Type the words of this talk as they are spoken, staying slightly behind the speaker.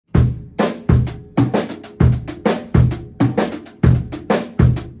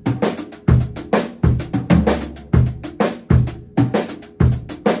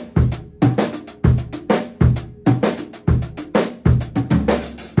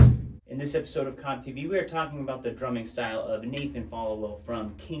this episode of CobbTV, we are talking about the drumming style of Nathan Followill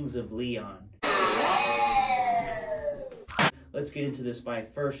from Kings of Leon. Let's get into this by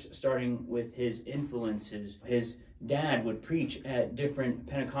first starting with his influences. His dad would preach at different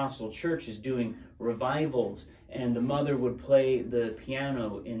Pentecostal churches doing revivals, and the mother would play the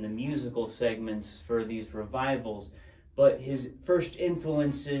piano in the musical segments for these revivals. But his first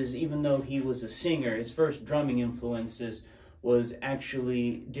influences, even though he was a singer, his first drumming influences was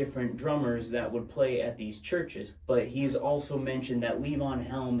actually different drummers that would play at these churches. But he's also mentioned that Levon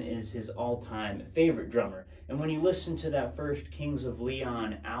Helm is his all-time favorite drummer. And when you listen to that first Kings of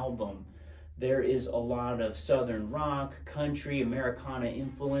Leon album, there is a lot of southern rock, country, Americana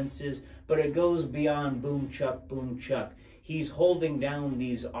influences, but it goes beyond boom chuck, boom chuck. He's holding down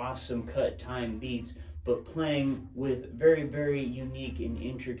these awesome cut time beats, but playing with very, very unique and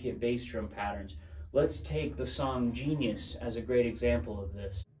intricate bass drum patterns. Let's take the song Genius as a great example of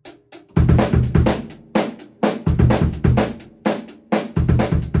this.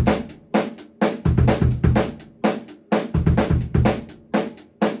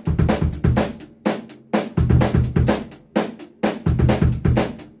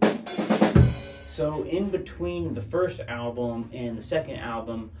 So in between the first album and the second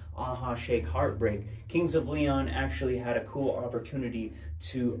album, Shake Heartbreak, Kings of Leon actually had a cool opportunity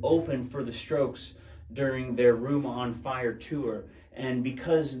to open for the Strokes during their Room on Fire tour. And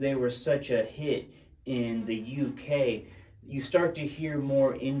because they were such a hit in the UK, you start to hear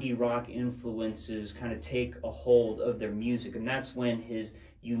more indie rock influences kind of take a hold of their music. And that's when his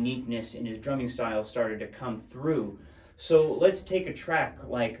uniqueness in his drumming style started to come through. So let's take a track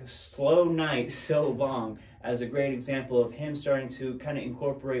like Slow Night, So Long as a great example of him starting to kind of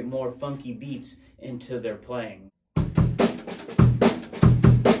incorporate more funky beats into their playing.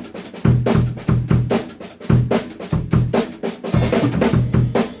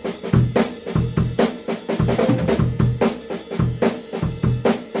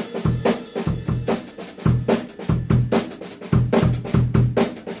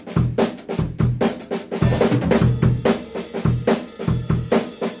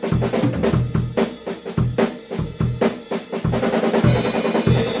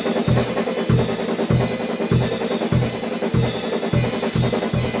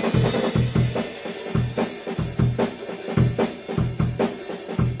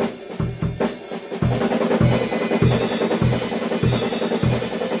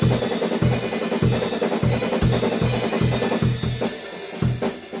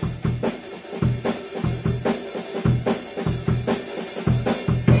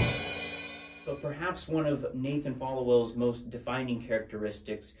 Perhaps one of Nathan Followill's most defining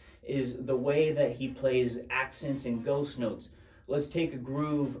characteristics is the way that he plays accents and ghost notes. Let's take a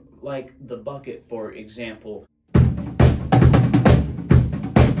groove like The Bucket, for example.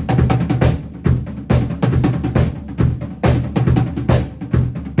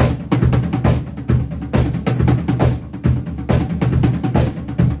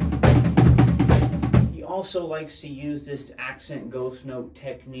 He also likes to use this accent ghost note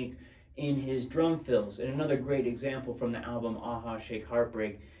technique in his drum fills. And another great example from the album Shake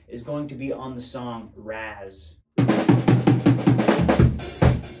Heartbreak is going to be on the song Razz.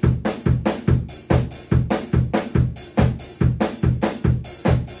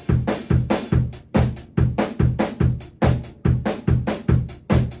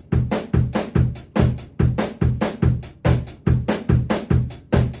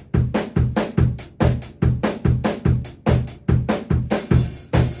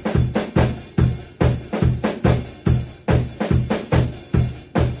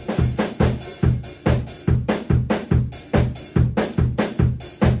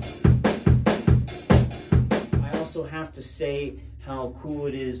 Have to say how cool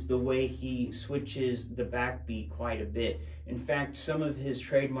it is the way he switches the backbeat quite a bit. In fact, some of his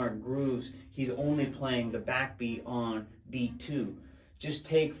trademark grooves, he's only playing the backbeat on beat 2. Just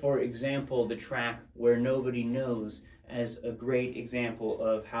take, for example, the track Where Nobody Knows as a great example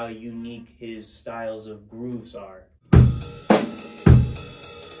of how unique his styles of grooves are.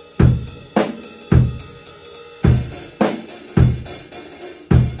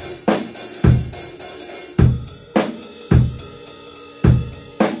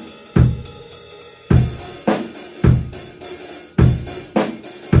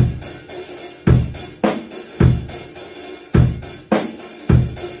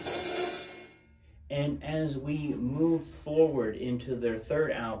 And as we move forward into their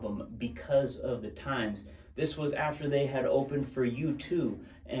third album, Because of the Times, this was after they had opened for U2,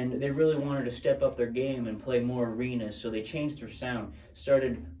 and they really wanted to step up their game and play more arenas, so they changed their sound,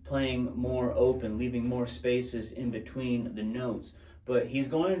 started playing more open, leaving more spaces in between the notes. but he's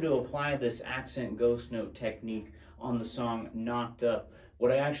going to apply this accent ghost note technique on the song Knocked Up.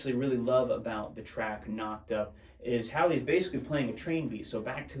 What I actually really love about the track Knocked Up is how he's basically playing a train beat. So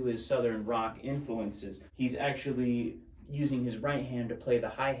back to his southern rock influences, he's actually using his right hand to play the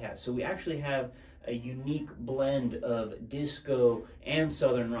hi-hat. So we actually have a unique blend of disco and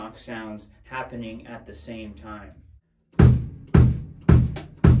southern rock sounds happening at the same time.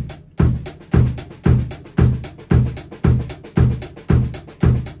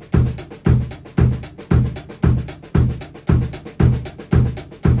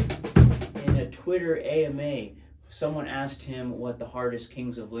 In a Twitter AMA, someone asked him what the hardest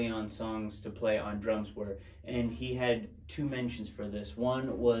Kings of Leon songs to play on drums were, and he had two mentions for this.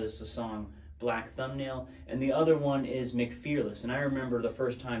 One was the song Black Thumnail, and the other one is McFearless. And I remember the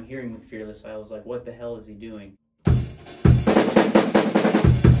first time hearing McFearless, I was like, what the hell is he doing?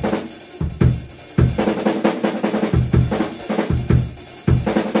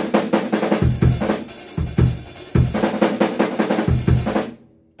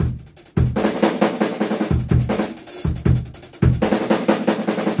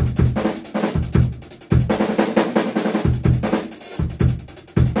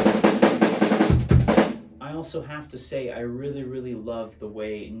 I also have to say, I really love the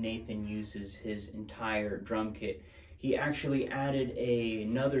way Nathan uses his entire drum kit. He actually added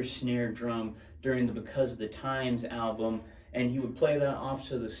another snare drum during the Because of the Times album, and he would play that off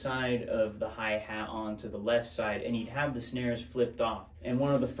to the side of the hi-hat onto the left side, and he'd have the snares flipped off. And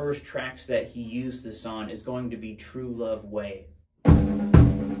one of the first tracks that he used this on is going to be True Love Way.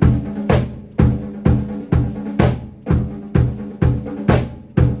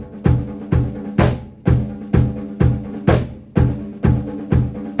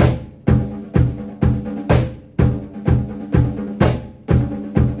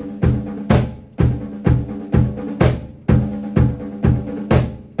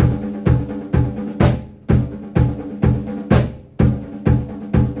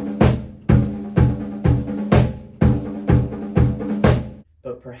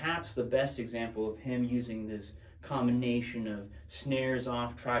 Perhaps the best example of him using this combination of snares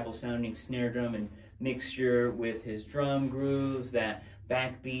off tribal sounding snare drum and mixture with his drum grooves, that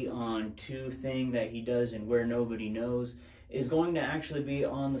backbeat on 2 thing that he does in Where Nobody Knows, is going to actually be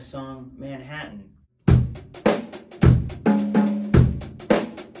on the song Manhattan.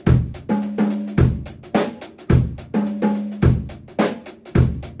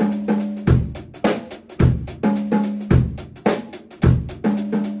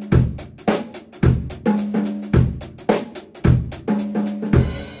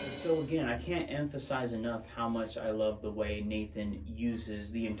 I can't emphasize enough how much I love the way Nathan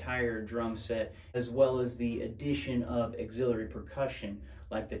uses the entire drum set, as well as the addition of auxiliary percussion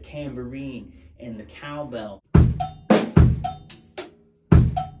like the tambourine and the cowbell.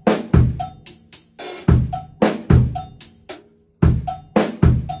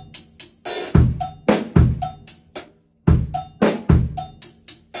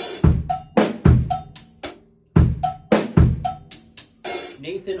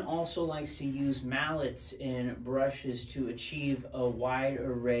 Nathan also likes to use mallets and brushes to achieve a wide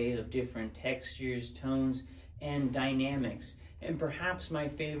array of different textures, tones, and dynamics. And perhaps my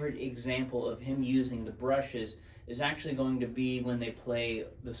favorite example of him using the brushes is actually going to be when they play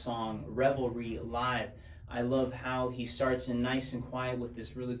the song Revelry live. I love how he starts in nice and quiet with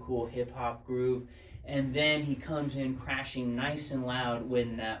this really cool hip-hop groove, and then he comes in crashing nice and loud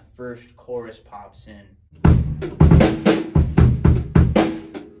when that first chorus pops in.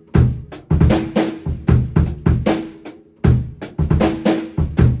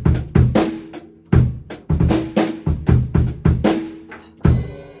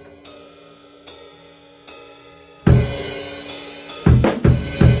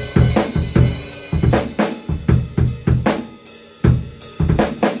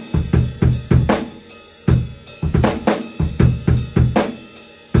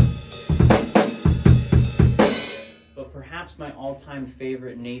 Perhaps my all-time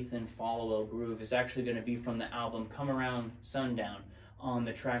favorite Nathan Followill groove is actually going to be from the album Come Around Sundown on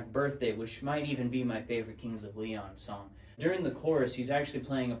the track Birthday, which might even be my favorite Kings of Leon song. During the chorus, he's actually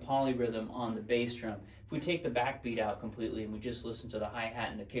playing a polyrhythm on the bass drum. If we take the backbeat out completely and we just listen to the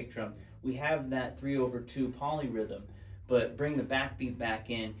hi-hat and the kick drum, we have that 3/2 polyrhythm. But bring the backbeat back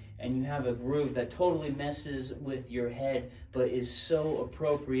in and you have a groove that totally messes with your head but is so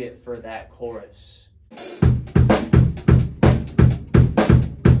appropriate for that chorus.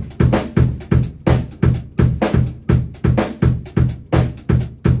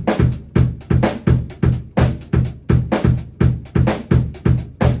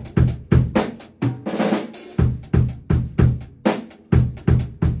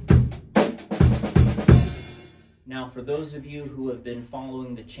 for those of you who have been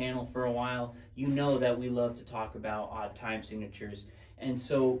following the channel for a while, you know that we love to talk about odd time signatures. And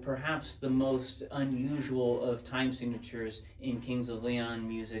so perhaps the most unusual of time signatures in Kings of Leon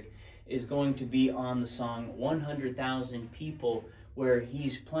music is going to be on the song 100,000 People, where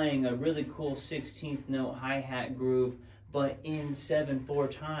he's playing a really cool 16th note hi-hat groove, but in 7/4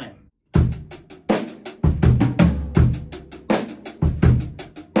 time.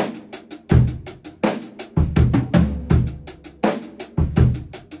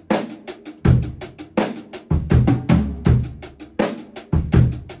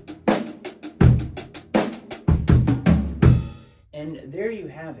 And there you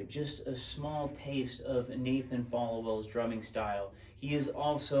have it, just a small taste of Nathan Followill's drumming style. He is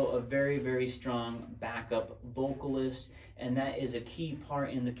also a very, very strong backup vocalist, and that is a key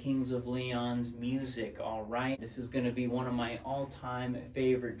part in the Kings of Leon's music, all right? This is going to be one of my all-time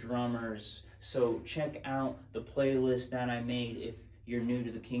favorite drummers, so check out the playlist that I made if you're new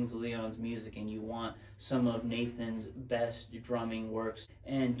to the Kings of Leon's music and you want some of Nathan's best drumming works.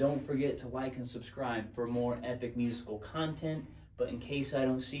 And don't forget to like and subscribe for more epic musical content. But in case I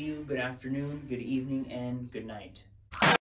don't see you, good afternoon, good evening, and good night.